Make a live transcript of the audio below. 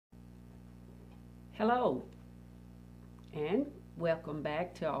Hello, and welcome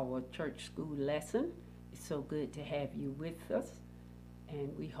back to our church school lesson. It's so good to have you with us, and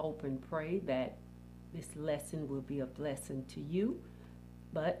we hope and pray that this lesson will be a blessing to you.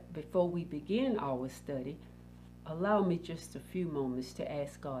 But before we begin our study, allow me just a few moments to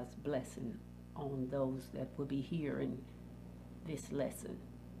ask God's blessing on those that will be hearing this lesson.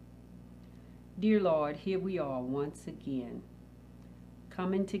 Dear Lord, here we are once again,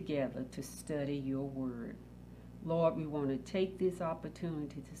 coming together to study your word. Lord, we want to take this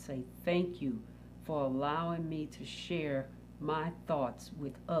opportunity to say thank you for allowing me to share my thoughts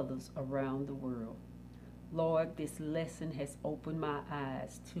with others around the world. Lord, this lesson has opened my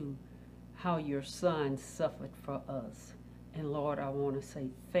eyes to how your son suffered for us. And Lord, I want to say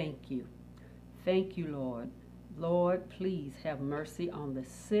thank you. Thank you, Lord. Lord, please have mercy on the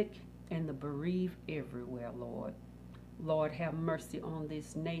sick and the bereaved everywhere, Lord. Lord, have mercy on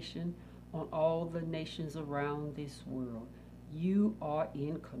this nation, on all the nations around this world. You are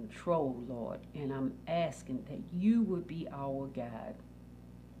in control, Lord, and I'm asking that you would be our guide.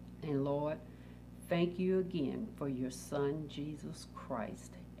 And Lord, thank you again for your Son, Jesus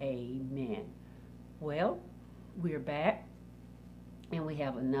Christ. Amen. Well, we're back, and we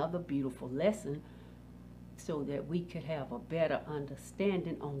have another beautiful lesson so that we could have a better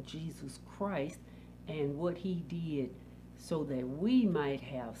understanding on Jesus Christ and what he did so that we might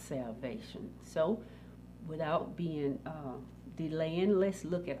have salvation. So, without being delaying, let's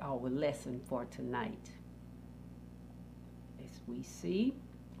look at our lesson for tonight. As we see,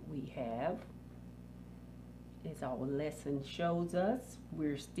 we have, as our lesson shows us,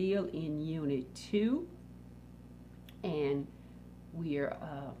 we're still in Unit 2, and we're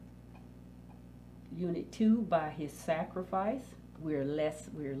Unit 2, by his sacrifice. We're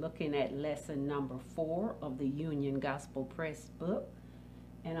looking at lesson number 4 of the Union Gospel Press book.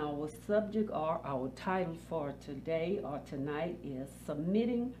 And our subject, or our title for today or tonight, is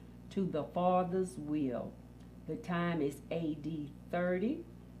Submitting to the Father's Will. The time is AD 30,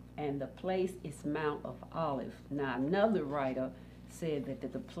 and the place is Mount of Olives. Now, another writer said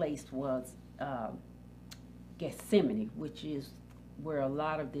that the place was Gethsemane, which is where a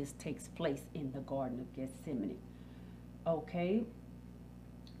lot of this takes place, in the Garden of Gethsemane. Okay,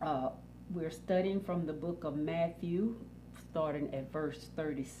 we're studying from the book of Matthew, starting at verse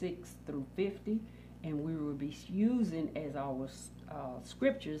 36 through 50, and we will be using as our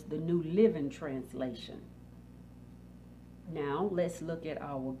scriptures the New Living Translation. Now, let's look at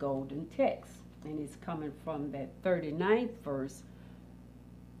our golden text, and it's coming from that 39th verse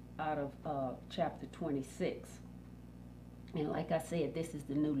out of chapter 26. And like I said, this is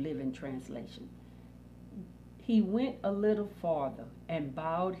the New Living Translation. He went a little farther and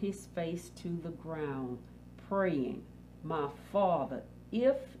bowed his face to the ground, praying, "My Father,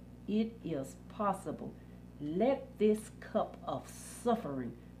 if it is possible, let this cup of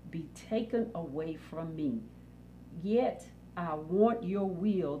suffering be taken away from me. Yet I want your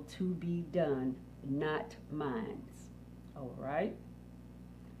will to be done, not mine." All right.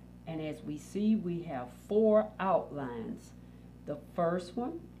 And as we see, we have 4 outlines. The first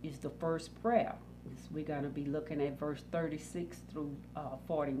one is the first prayer. We're going to be looking at verse 36 through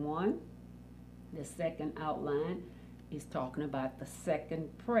 41. The second outline is talking about the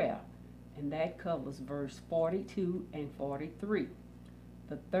second prayer, and that covers verse 42 and 43.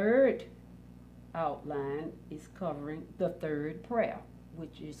 The third outline is covering the third prayer,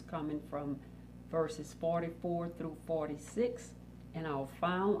 which is coming from verses 44 through 46, and our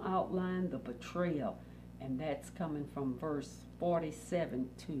final outline, the betrayal, and that's coming from verse 47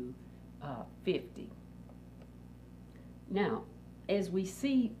 to 50. Now, as we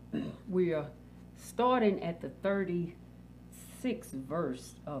see, we are starting at the 36th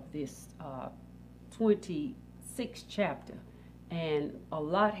verse of this 26th chapter, and a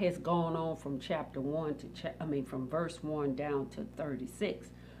lot has gone on from chapter 1 to from verse 1 down to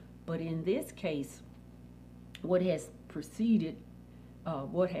 36. But in this case, what has preceded,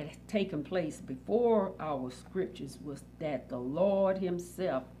 what had taken place before our scriptures was that the Lord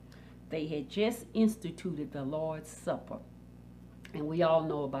himself, they had just instituted the Lord's Supper. And we all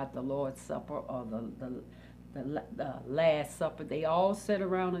know about the Lord's Supper, or the Last Supper. They all sat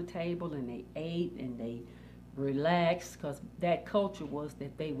around a table and they ate and they relaxed, because that culture was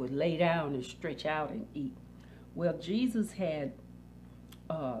that they would lay down and stretch out and eat. Well, Jesus had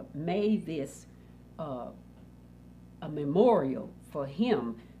made this a memorial for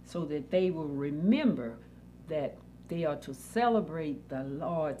him, so that they will remember that they are to celebrate the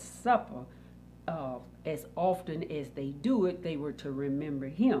Lord's Supper as often as they do it. They were to remember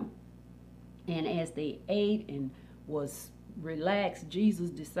him. And as they ate and was relaxed, Jesus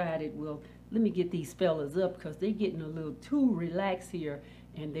decided, well, let me get these fellas up because they're getting a little too relaxed here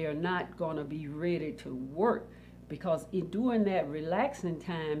and they're not going to be ready to work. Because during that relaxing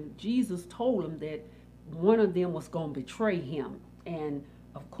time, Jesus told them that one of them was going to betray him. And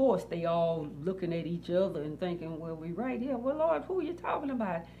of course, they all looking at each other and thinking, well, we right here. Well, Lord, who are you talking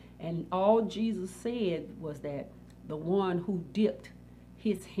about? And all Jesus said was that the one who dipped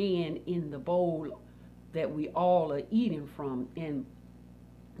his hand in the bowl that we all are eating from. And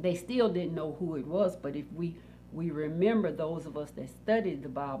they still didn't know who it was, but if we remember, those of us that studied the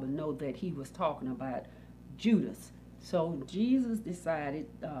Bible know that he was talking about Judas. So Jesus decided,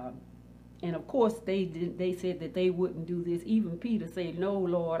 and of course they said that they wouldn't do this. Even Peter said, no,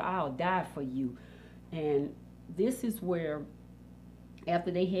 Lord, I'll die for you. And this is where, after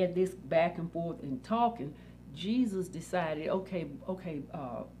they had this back and forth and talking, Jesus decided, okay,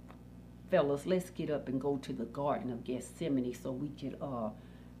 fellas, let's get up and go to the Garden of Gethsemane so we could,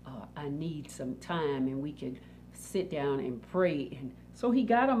 I need some time and we could sit down and pray. And so he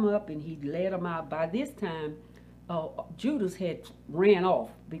got them up and he led them out. By this time, Judas had ran off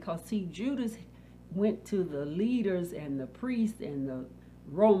because, see, Judas went to the leaders and the priests and the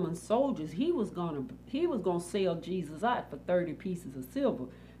Roman soldiers. He was gonna sell Jesus out for 30 pieces of silver.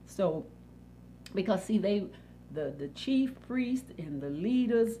 So, because see, the chief priest and the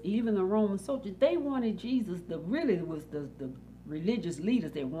leaders, even the Roman soldiers, they wanted Jesus. Really was the religious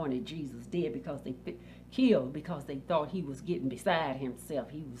leaders that wanted Jesus dead, because they killed, because they thought he was getting beside himself.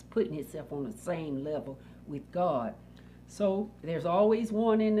 He was putting himself on the same level with God. So there's always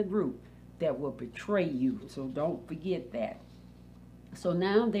one in the group that will betray you. So don't forget that. So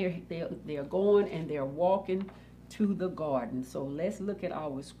now they're going and they're walking to the garden. So let's look at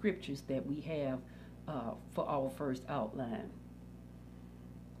our scriptures that we have for our first outline.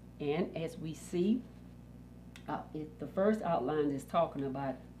 And as we see, the first outline is talking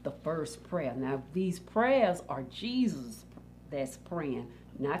about the first prayer. Now, these prayers are Jesus that's praying,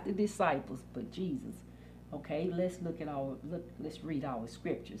 not the disciples, but Jesus. Okay, let's read our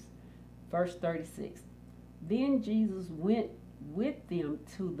scriptures. Verse 36. Then Jesus went with them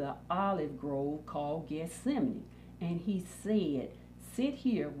to the olive grove called Gethsemane, and he said, sit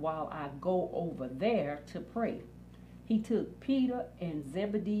here while I go over there to pray. He took Peter and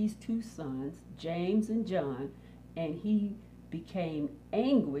Zebedee's two sons, James and John, and he became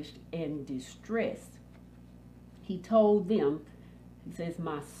anguished and distressed. He told them, he says,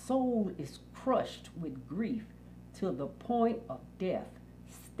 my soul is crushed with grief to the point of death.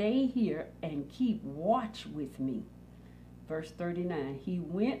 Stay here and keep watch with me. Verse 39, he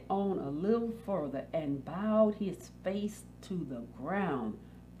went on a little further and bowed his face to the ground,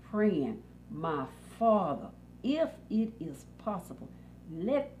 praying, my Father, if it is possible,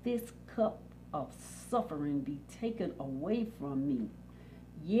 let this cup of suffering be taken away from me.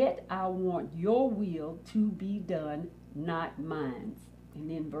 Yet I want your will to be done, not mine.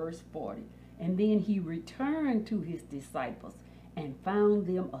 And then verse 40, and then he returned to his disciples and found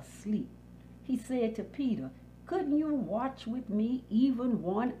them asleep. He said to Peter, couldn't you watch with me even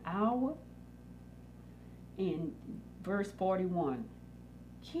 1 hour? In verse 41,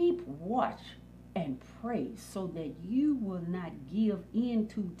 keep watch and pray so that you will not give in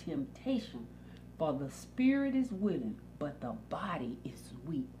to temptation, for the spirit is willing, but the body is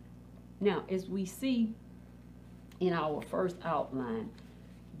weak. Now, as we see in our first outline,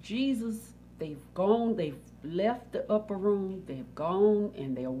 Jesus, they've left the upper room, they've gone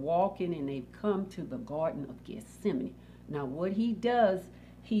and they're walking and they've come to the Garden of Gethsemane. Now what he does,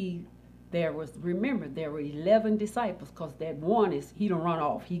 remember, there were 11 disciples, because that one he don't run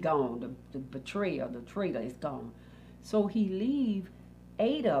off, he gone, the betrayer, the traitor is gone. So he leave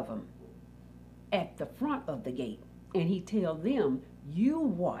 8 of them at the front of the gate, and he tell them, you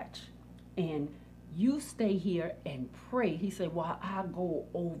watch and you stay here and pray. He said, well, I go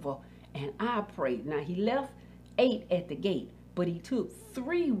over and I prayed. Now, he left 8 at the gate, but he took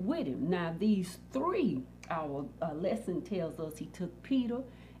 3 with him. Now, these 3, our lesson tells us he took Peter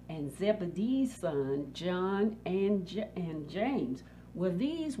and Zebedee's son, John and James. Well,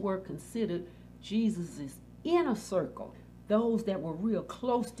 these were considered Jesus' inner circle, those that were real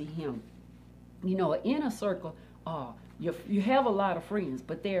close to him. You know, an inner circle, you have a lot of friends,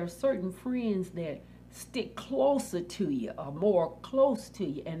 but there are certain friends that stick closer to you or more close to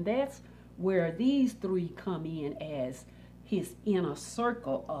you, and that's where these 3 come in as his inner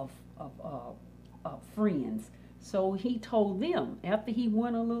circle of friends. So he told them, after he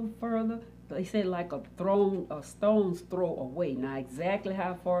went a little further, they said like a stone's throw away. Now exactly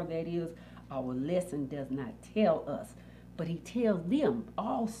how far that is, our lesson does not tell us, but he tells them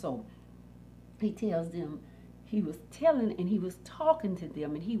also, he tells them he was telling, and he was talking to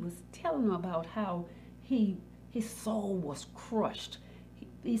them, and he was telling them about how his soul was crushed.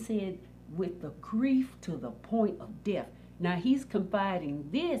 He said, with the grief to the point of death. Now he's confiding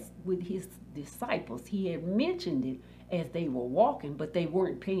this with his disciples. He had mentioned it as they were walking, but they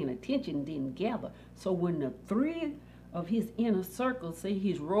weren't paying attention, didn't gather. So when the three of his inner circle, say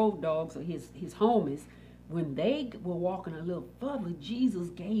his road dogs or his homies, when they were walking a little further, Jesus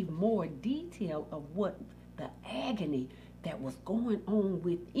gave more detail of what the agony that was going on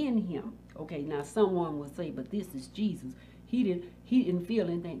within him. Okay, now someone will say, but this is Jesus. He didn't feel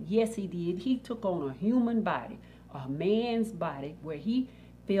anything. Yes, he did. He took on a human body, a man's body, where he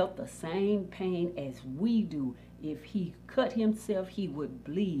felt the same pain as we do. If he cut himself, he would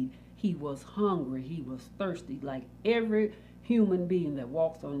bleed. He was hungry. He was thirsty, like every human being that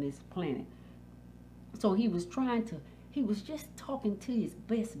walks on this planet. So he was just talking to his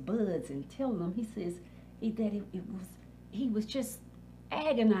best buds and telling them, he says, he was just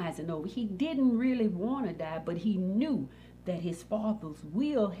agonizing over. He didn't really want to die, but he knew that his Father's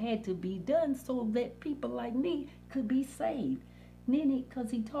will had to be done so that people like me could be saved. And then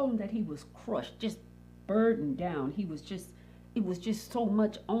because he told him that he was crushed, just burdened down. It was just so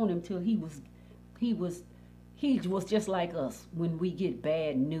much on him till he was just like us. When we get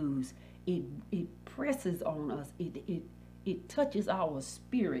bad news, it presses on us. It touches our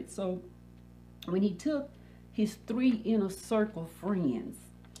spirit. So when he took his three inner circle friends,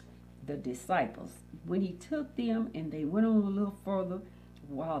 the disciples, when he took them and they went on a little further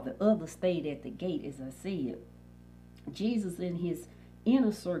while the others stayed at the gate, as I said, Jesus and his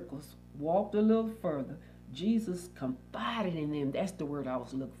inner circles walked a little further. Jesus confided in them. That's the word I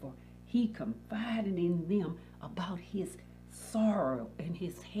was looking for. He confided in them about his sorrow and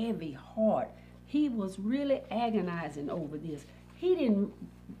his heavy heart. He was really agonizing over this.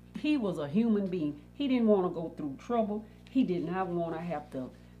 He was a human being. He didn't want to go through trouble. He did not want to have to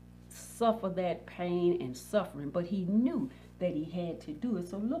suffer that pain and suffering, but he knew that he had to do it.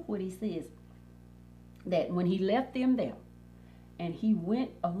 So look what he says, that when he left them there and he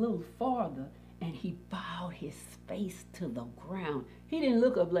went a little farther and he bowed his face to the ground. He didn't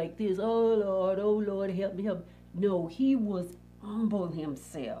look up like this, oh Lord, help me, help. No, he was humble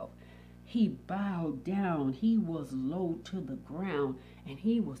himself. He bowed down. He was low to the ground, and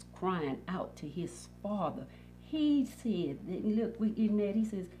he was crying out to his Father. He said, look, in that he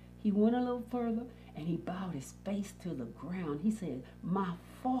says, he went a little further, and he bowed his face to the ground. He said, my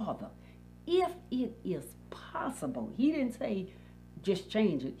Father, if it is possible. He didn't say, just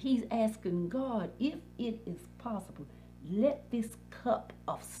change it. He's asking God, if it is possible, let this cup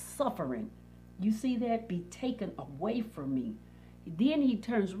of suffering, you see that, be taken away from me. Then he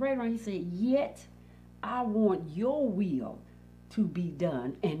turns right around. He said, yet I want your will to be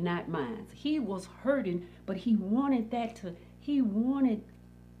done and not mine. He was hurting, but he wanted he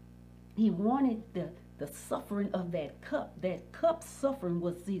wanted the suffering of that cup. That cup suffering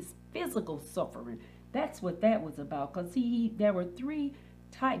was his physical suffering. That's what that was about. Because there were three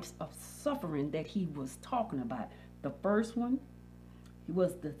types of suffering that he was talking about. The first one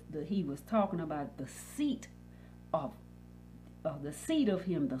was he was talking about the seat of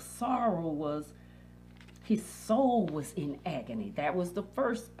him. The sorrow was his soul was in agony. That was the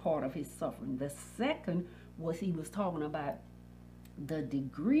first part of his suffering. The second was he was talking about the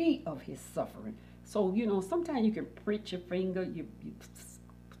degree of his suffering. So, sometimes you can prick your finger, you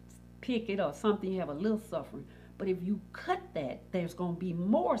pick it or something, you have a little suffering. But if you cut that, there's going to be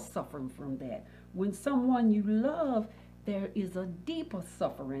more suffering from that. When someone you love, there is a deeper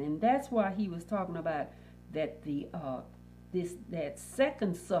suffering. And that's why he was talking about that that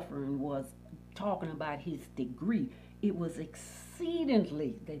second suffering was talking about his degree. It was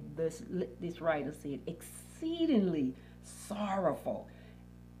exceedingly, this writer said, exceedingly sorrowful.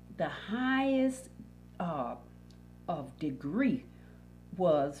 The highest of degree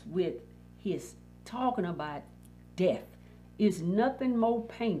was with his talking about death. Is nothing more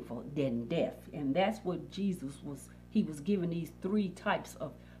painful than death. And that's what Jesus was. He was given these three types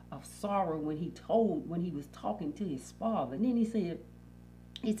of sorrow when he was talking to his Father. And then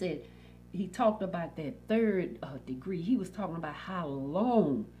he talked about that third degree. He was talking about how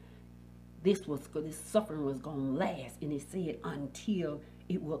long this suffering was going to last. And he said until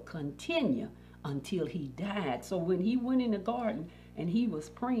it will continue until he died. So when he went in the garden and he was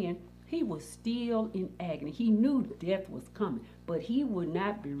praying, he was still in agony. He knew death was coming, but he would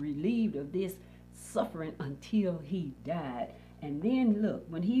not be relieved of this suffering until he died. And then look,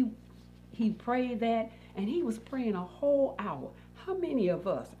 when he prayed that, and he was praying a whole hour. How many of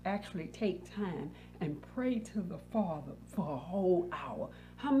us actually take time and pray to the Father for a whole hour?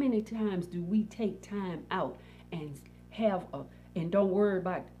 How many times do we take time out and and don't worry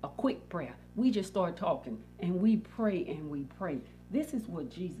about a quick prayer. We just start talking and we pray and we pray. This is what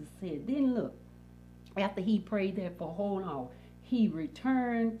Jesus said. Then look, after he prayed that for a whole hour, he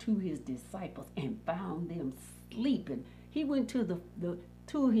returned to his disciples and found them sleeping. He went to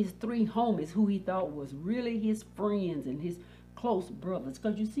to his three homies who he thought was really his friends and his close brothers.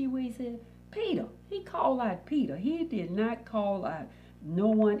 Because you see where he said, Peter. He called out Peter. He did not call out no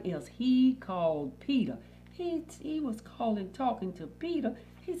one else. He called Peter. He was talking to Peter.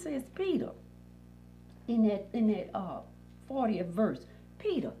 He says, Peter, in that 40th verse,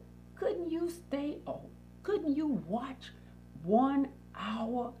 Peter, couldn't you watch 1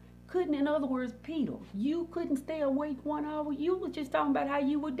 hour? In other words, Peter, you couldn't stay awake 1 hour. You were just talking about how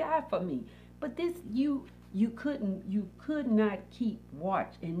you would die for me. But you could not keep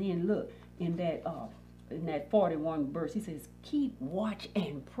watch. And then look, in that 41 verse, he says, keep watch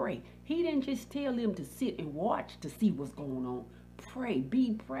and pray. He didn't just tell them to sit and watch to see what's going on. Pray,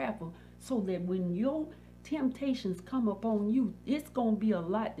 be prayerful, so that when your temptations come upon you, it's going to be a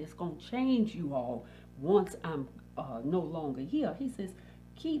lot that's going to change you all once I'm no longer here. He says,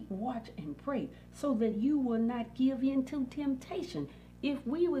 keep watch and pray so that you will not give in to temptation. If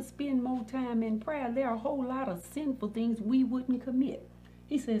we would spend more time in prayer, there are a whole lot of sinful things we wouldn't commit.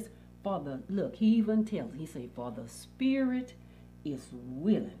 He says, he even tells, he says, for the spirit is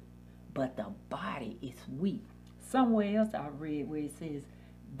willing, but the body is weak. Somewhere else I read where it says,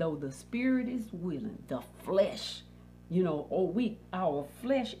 though the spirit is willing, the flesh, our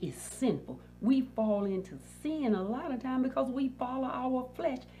flesh is sinful. We fall into sin a lot of time because we follow our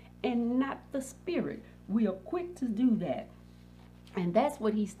flesh and not the spirit. We are quick to do that. And that's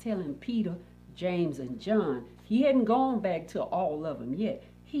what he's telling Peter, James, and John. He hadn't gone back to all of them yet.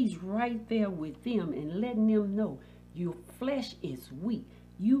 He's right there with them and letting them know your flesh is weak.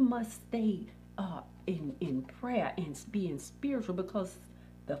 You must stay in prayer and being spiritual, because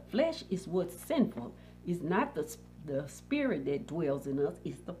the flesh is what's sinful. It's not the spirit that dwells in us,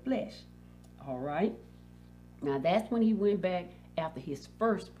 it's the flesh. All right? Now that's when he went back after his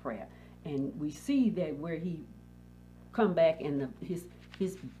first prayer. And we see that where he come back and his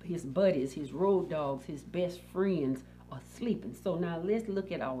buddies, his road dogs, his best friends are sleeping. So now let's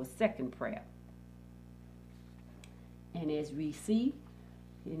look at our second prayer. And as we see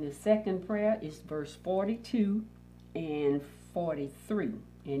in the second prayer, it's verse 42 and 43.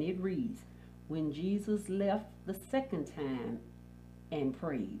 And it reads, when Jesus left the second time and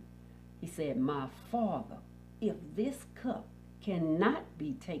prayed, he said, my Father, if this cup cannot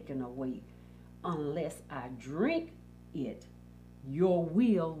be taken away unless I drink it, your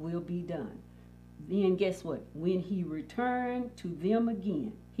will be done. Then guess what? When he returned to them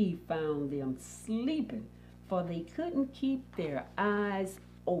again, he found them sleeping, for they couldn't keep their eyes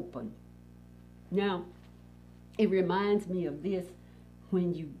open. Now, it reminds me of this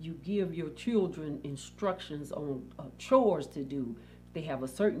when you give your children instructions on chores to do. They have a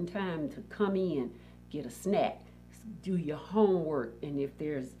certain time to come in, get a snack, do your homework, and if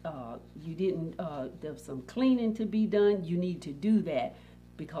there's there's some cleaning to be done, you need to do that,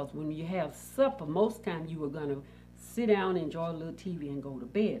 because when you have supper, most times you are gonna sit down, enjoy a little TV, and go to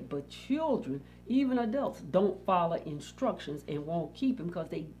bed. But children, even adults, don't follow instructions and won't keep them because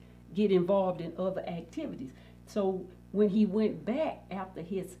they get involved in other activities. So when he went back after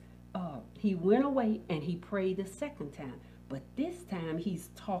he went away and he prayed the second time. But this time he's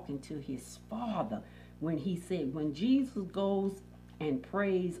talking to his Father. When he said, when Jesus goes and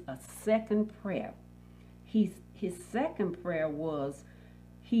prays a second prayer, his second prayer was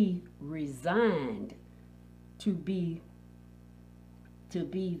he resigned to the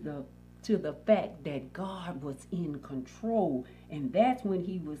fact that God was in control. And that's when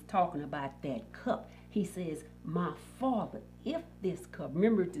he was talking about that cup. He says, my Father, if this cup,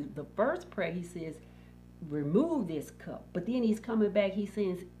 remember the first prayer he says, remove this cup. But then he's coming back, he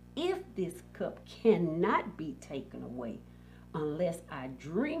says, if this cup cannot be taken away unless I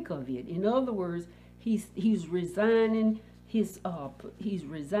drink of it. In other words, he's resigning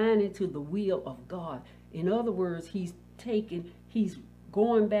to the will of God. In other words, he's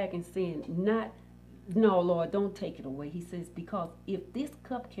going back and saying, no, Lord, don't take it away. He says, because if this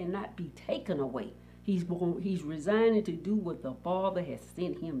cup cannot be taken away, he's resigning to do what the Father has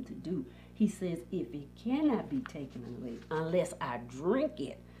sent him to do. He says, if it cannot be taken away unless I drink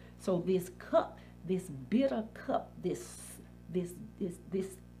it. So this cup, this bitter cup, this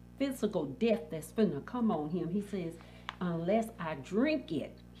physical death that's finna come on him, he says, unless I drink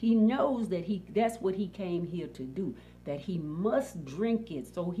it. He knows that that's what he came here to do, that he must drink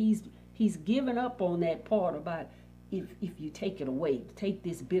it. So he's given up on that part about if you take it away, take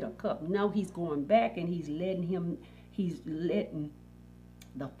this bitter cup. No, he's going back and he's letting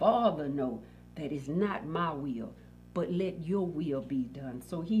the Father know that it's not my will, but let your will be done.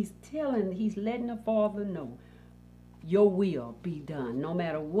 So he's letting the Father know, your will be done. No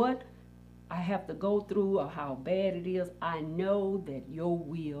matter what I have to go through or how bad it is, I know that your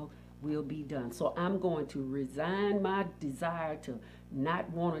will be done. So I'm going to resign my desire to not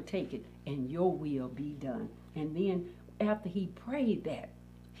want to take it, and your will be done. And then after he prayed that,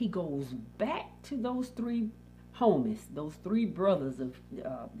 he goes back to those three homies, those three brothers of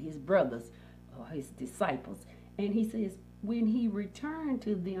his disciples. And he says, when he returned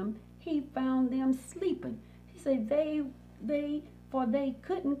to them, he found them sleeping. He said, for they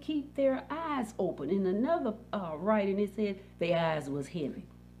couldn't keep their eyes open. In another writing, it said their eyes was heavy.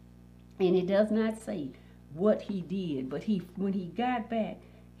 And it does not say what he did, but when he got back,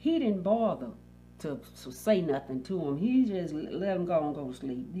 he didn't bother to say nothing to them. He just let them go to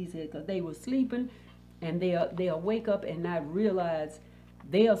sleep. He said, because they were sleeping, and they'll wake up and not realize,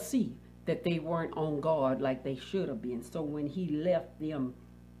 they'll see that they weren't on guard like they should have been. So when he left them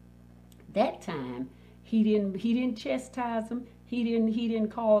that time, he didn't chastise them. He didn't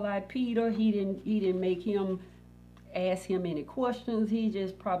call out Peter. He didn't make him ask him any questions. He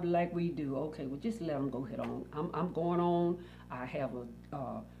just probably like we do. Okay, well, just let him go head on. I'm going on. I have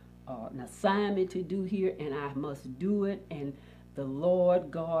an assignment to do here, and I must do it. And the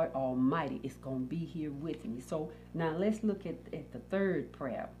Lord God Almighty is going to be here with me. So now let's look at the third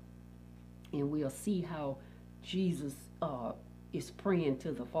prayer, and we'll see how Jesus is praying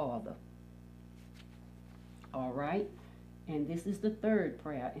to the Father. All right, and this is the third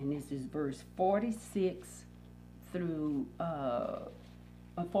prayer, and this is verse 46 through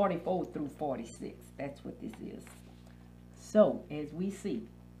 44 through 46. That's what this is. So as we see,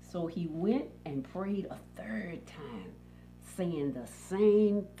 so he went and prayed a third time, saying the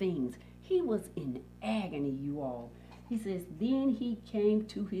same things. He was in agony, you all. He says, then he came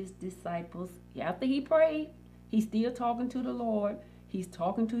to his disciples. After he prayed, he's still talking to the Lord. He's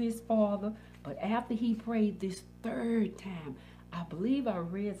talking to his Father. But after he prayed this third time, I believe I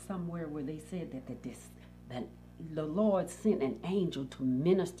read somewhere where they said that the Lord sent an angel to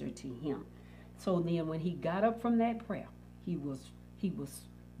minister to him. So then when he got up from that prayer, he was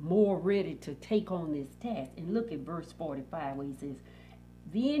more ready to take on this task. And look at verse 45 where he says,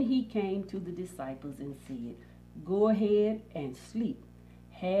 then he came to the disciples and said, go ahead and sleep.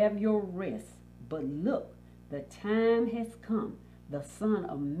 Have your rest. But look, the time has come. The Son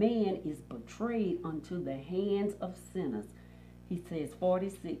of Man is betrayed unto the hands of sinners. He says,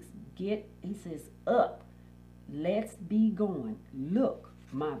 46, he says, up, let's be going. Look,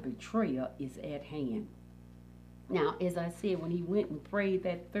 my betrayer is at hand. Now, as I said, when he went and prayed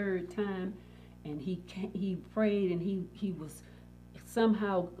that third time, and he prayed, and he was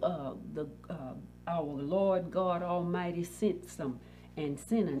somehow our Lord God Almighty sent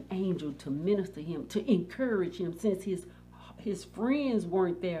an angel to minister him, to encourage him, since his friends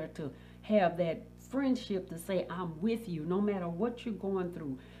weren't there to have that friendship to say, I'm with you no matter what you're going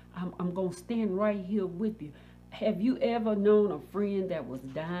through. I'm going to stand right here with you. Have you ever known a friend that was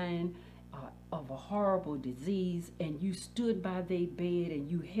dying of a horrible disease, and you stood by their bed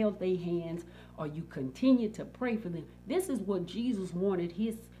and you held their hands, or you continued to pray for them? This is what Jesus wanted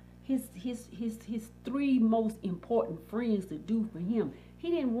his three most important friends to do for him. He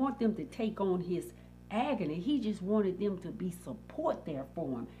didn't want them to take on his agony. He just wanted them to be support there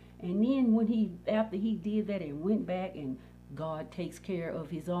for him. And then after he did that and went back, and God takes care of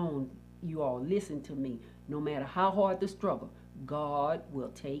his own, you all listen to me, no matter how hard the struggle, God will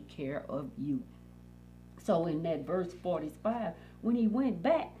take care of you. So in that verse 45, when he went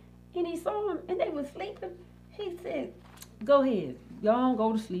back and he saw them and they were sleeping, he said, go ahead, y'all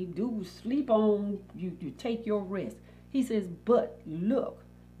go to sleep, sleep on, you take your rest. He says, but look,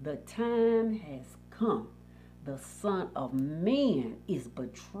 the time has come. The Son of Man is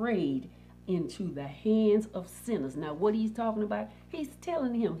betrayed into the hands of sinners. Now, what he's talking about, he's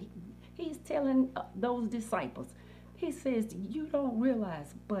telling those disciples, he says, you don't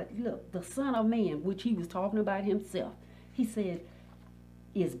realize, but look, the Son of Man, which he was talking about himself, he said,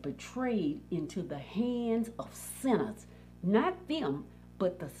 is betrayed into the hands of sinners. Not them,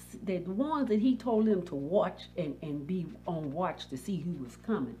 but the ones that he told them to watch and be on watch to see who was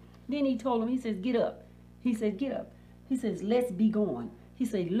coming. Then he told them, he says, get up. He said, get up. He says, let's be going. He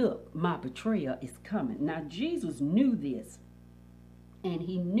said, look, my betrayer is coming. Now, Jesus knew this, and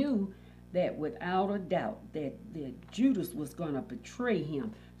he knew that without a doubt that Judas was going to betray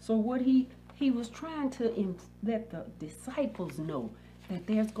him. So what he was trying to let the disciples know that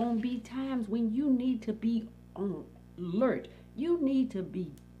there's going to be times when you need to be on alert. You need to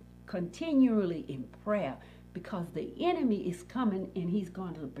be continually in prayer, because the enemy is coming, and he's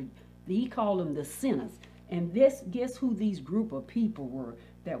going to, he called them the sinners. And this, guess who these group of people were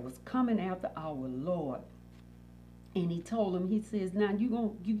that was coming after our Lord? And he told them, he says, now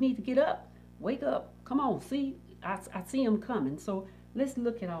you need to get up, wake up, come on, see, I see him coming. So let's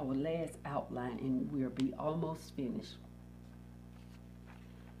look at our last outline, and we'll be almost finished.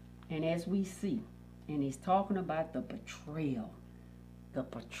 And as we see, and he's talking about the betrayal,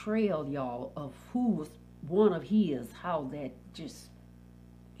 y'all, of who was one of his, how that just,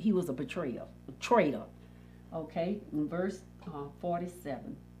 he was a betrayer, a traitor. Okay, in verse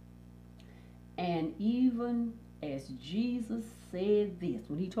 47. And even as Jesus said this,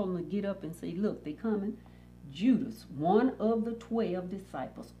 when he told them to get up and say, look, they coming, Judas, one of the 12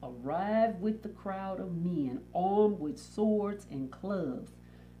 disciples, arrived with the crowd of men armed with swords and clubs.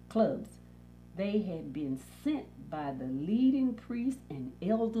 They had been sent by the leading priests and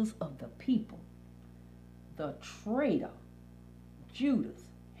elders of the people. The traitor, Judas,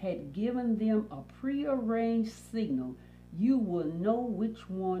 had given them a prearranged signal. You will know which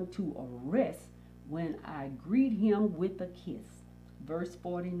one to arrest when I greet him with a kiss. Verse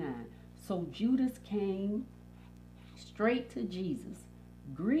 49. So Judas came straight to Jesus.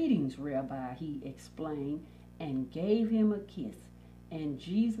 Greetings, Rabbi, he explained, and gave him a kiss. And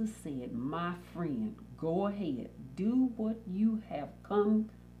Jesus said, my friend, go ahead, do what you have come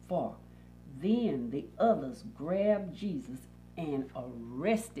for. Then the others grabbed Jesus and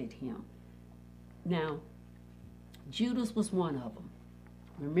arrested him. Now, Judas was one of them.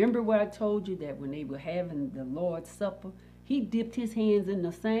 Remember what I told you, that when they were having the Lord's Supper, he dipped his hands in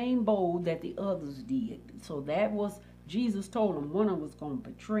the same bowl that the others did. So that was, Jesus told him one of them was going to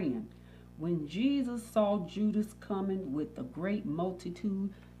betray him. When Jesus saw Judas coming with a great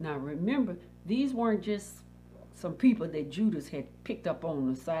multitude, now remember, these weren't just some people that Judas had picked up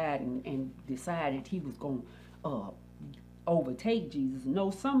on the side and decided he was going to overtake Jesus.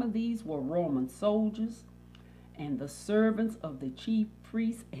 No, some of these were Roman soldiers and the servants of the chief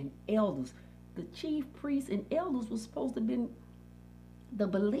priests and elders. The chief priests and elders were supposed to have been the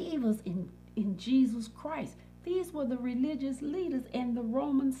believers in Jesus Christ. These were the religious leaders and the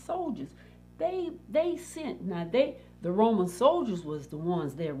Roman soldiers. They sent, now the Roman soldiers was the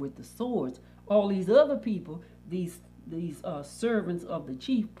ones there with the swords. All these other people, these servants of the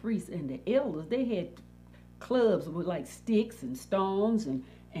chief priests and the elders, they had clubs with like sticks and stones, and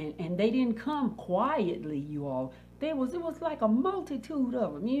they didn't come quietly, you all. It was like a multitude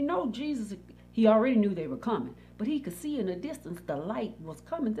of them. You know, Jesus, he already knew they were coming, but he could see in the distance the light was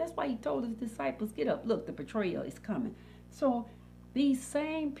coming. That's why he told his disciples, get up, look, the betrayer is coming. So these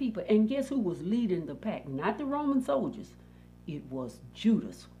same people, and guess who was leading the pack? Not the Roman soldiers. It was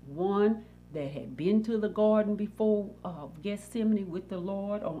Judas, one that had been to the garden before Gethsemane with the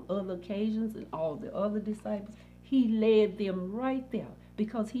Lord on other occasions, and all the other disciples. He led them right there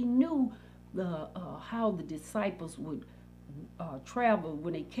because he knew how the disciples would travel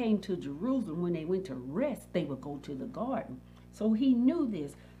when they came to Jerusalem. When they went to rest, they would go to the garden. So he knew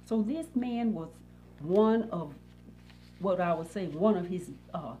this. So this man was one of, what I would say, one of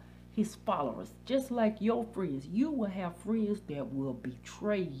his followers. Just like your friends, you will have friends that will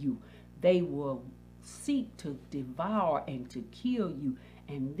betray you. They will seek to devour and to kill you.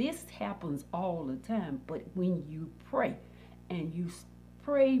 And this happens all the time. But when you pray and you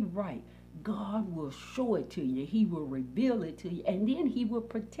pray right, God will show it to you. He will reveal it to you. And then he will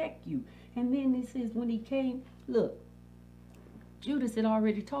protect you. And then it says when he came, look, Judas had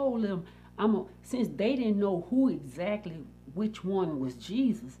already told them, since they didn't know who exactly, which one was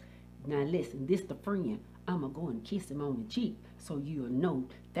Jesus. Now listen, this the friend. I'm going to go and kiss him on the cheek so you'll know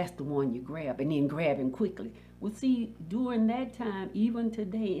that's the one you grab, and then grab him quickly. Well, see, during that time, even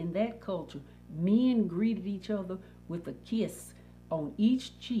today in that culture, men greeted each other with a kiss on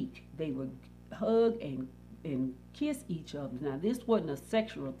each cheek. They would hug and kiss each other. Now, this wasn't a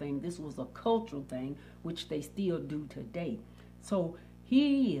sexual thing. This was a cultural thing, which they still do today. So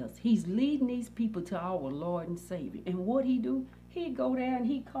he's leading these people to our Lord and Savior. And what he do? He'd go there and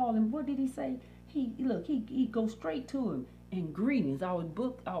he'd call him. What did he say? He goes straight to him and greetings. Our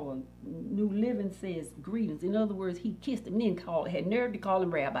New Living says greetings. In other words, he kissed him, then had nerve to call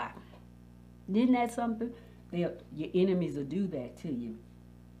him Rabbi. Isn't that something? Your enemies will do that to you.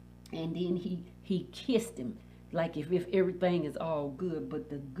 And then he kissed him, like if everything is all good. But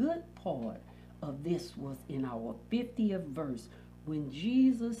the good part of this was in our 50th verse, when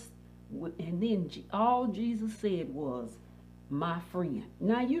Jesus, and then all Jesus said was, my friend.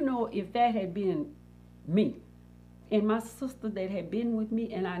 Now, you know, if that had been me, And my sister that had been with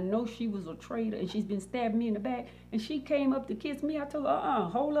me, and I know she was a traitor, and she's been stabbing me in the back, and she came up to kiss me. I told her,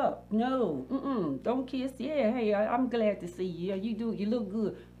 hold up. No, don't kiss. Yeah, hey, I'm glad to see you. Yeah, you look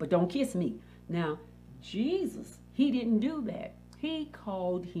good, but don't kiss me. Now, Jesus, he didn't do that. He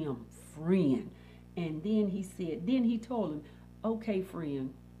called him friend. And then he told him, okay,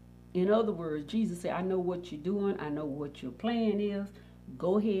 friend. In other words, Jesus said, I know what you're doing. I know what your plan is.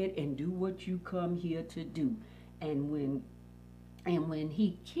 Go ahead and do what you come here to do. And when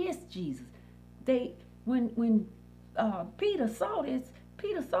he kissed Jesus, when Peter saw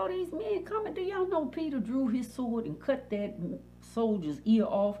these men coming. Do y'all know Peter drew his sword and cut that soldier's ear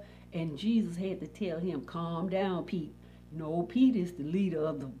off, and Jesus had to tell him, calm down, Pete. No, Pete is the leader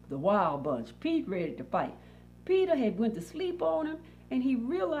of the wild bunch. Pete ready to fight. Peter had went to sleep on him, and he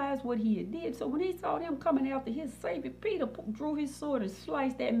realized what he had did. So when he saw them coming after his Savior, Peter drew his sword and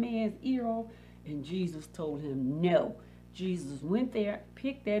sliced that man's ear off, and Jesus told him no. Jesus went there,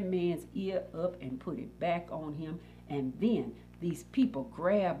 picked that man's ear up, and put it back on him. And then these people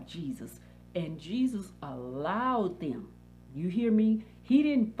grabbed Jesus, and Jesus allowed them. You hear me? He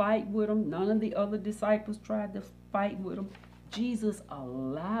didn't fight with them. None of the other disciples tried to fight with him. Jesus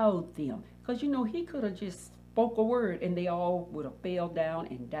allowed them. Because, he could have just spoke a word and they all would have fell down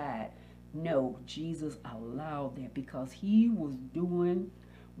and died. No, Jesus allowed that because he was doing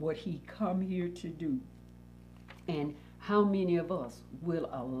what he come here to do. And how many of us will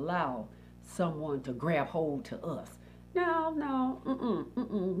allow someone to grab hold to us? No,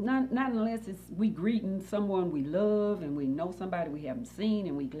 not unless we greeting someone we love and we know somebody we haven't seen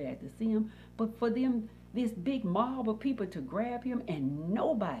and we glad to see him. But for them, this big mob of people to grab him, and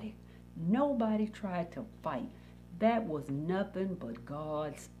nobody tried to fight. That was nothing but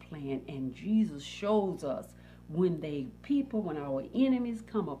God's plan. And Jesus shows us when our enemies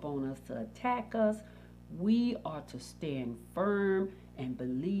come upon us to attack us, we are to stand firm and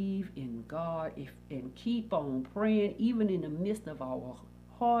believe in God and keep on praying. Even in the midst of our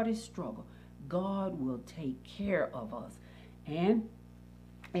hardest struggle, God will take care of us. And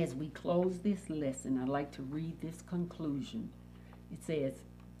as we close this lesson, I'd like to read this conclusion. It says,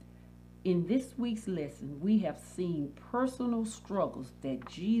 in this week's lesson, we have seen personal struggles that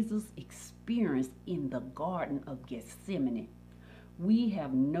Jesus experienced in the Garden of Gethsemane. We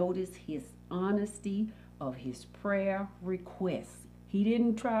have noticed his honesty of his prayer requests. He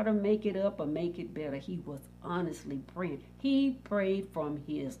didn't try to make it up or make it better. He was honestly praying. He prayed from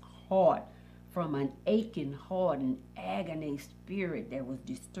his heart, from an aching heart and agony spirit that was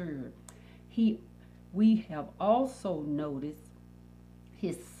disturbed. We have also noticed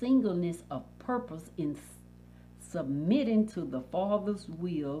his singleness of purpose in submitting to the Father's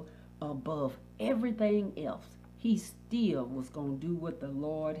will above everything else. He still was going to do what the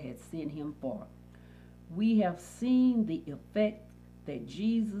Lord had sent him for. We have seen the effect that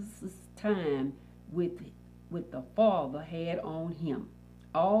Jesus' time with the Father had on him.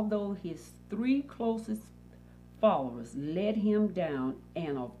 Although his 3 closest followers let him down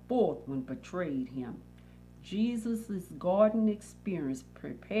and a 4th one betrayed him, Jesus' garden experience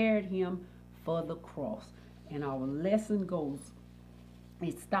prepared him for the cross. And our lesson goes,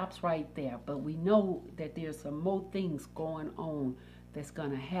 it stops right there, but we know that there's some more things going on that's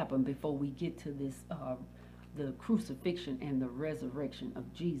going to happen before we get to this, the crucifixion and the resurrection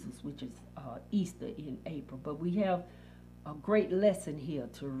of Jesus, which is Easter in April. But we have a great lesson here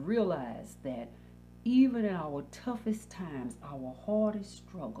to realize that even in our toughest times, our hardest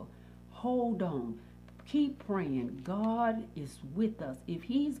struggle, hold on. Keep praying. God is with us. If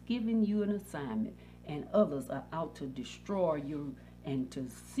he's giving you an assignment and others are out to destroy you and to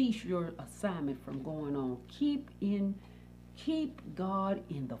cease your assignment from going on, keep God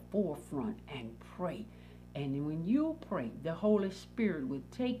in the forefront and pray. And when you pray, the Holy Spirit will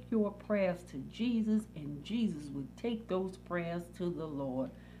take your prayers to Jesus, and Jesus will take those prayers to the Lord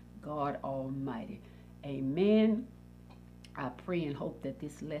God Almighty. Amen. I pray and hope that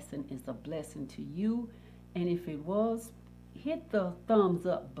this lesson is a blessing to you. And if it was, hit the thumbs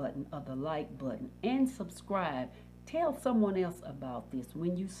up button or the like button and subscribe. Tell someone else about this.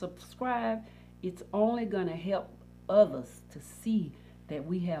 When you subscribe, it's only going to help others to see that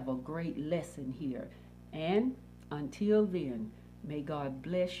we have a great lesson here. And until then, may God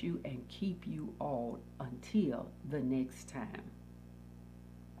bless you and keep you all until the next time.